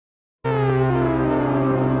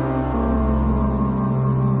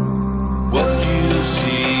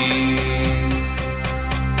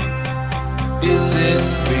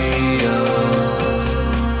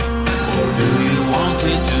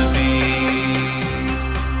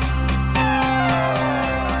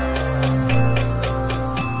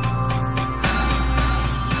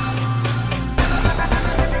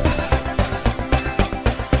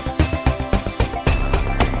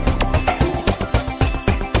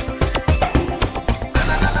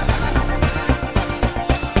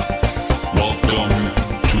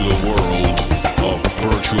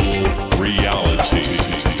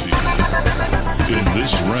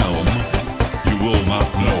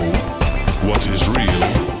what is real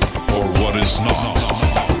or what is not.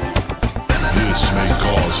 This may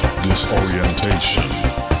cause disorientation.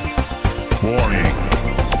 Warning,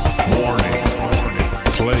 warning,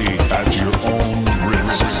 play at your own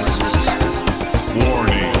risk.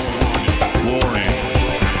 Warning, warning,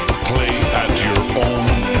 play at your own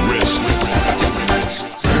risk.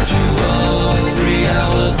 Virtual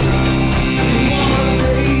reality.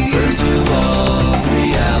 Virtual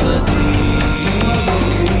reality.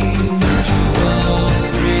 Virtual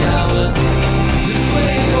reality.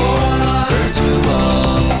 Virtual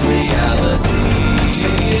reality.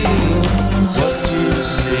 What do you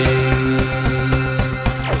say?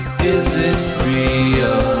 Is it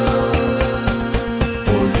real?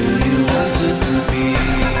 Or do you want it to be?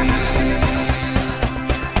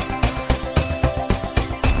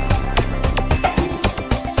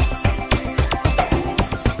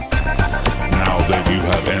 Now that you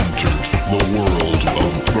have entered the world of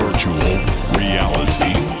virtual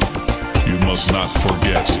reality, you must not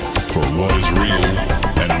forget for what is real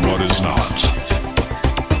and what is not.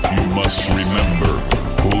 You must remember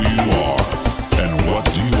who you are and what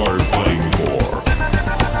you are playing for.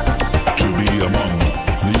 To be among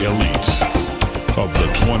the elite of the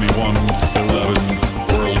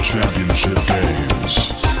 2111 World Championship Games.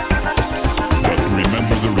 But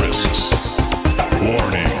remember the risks.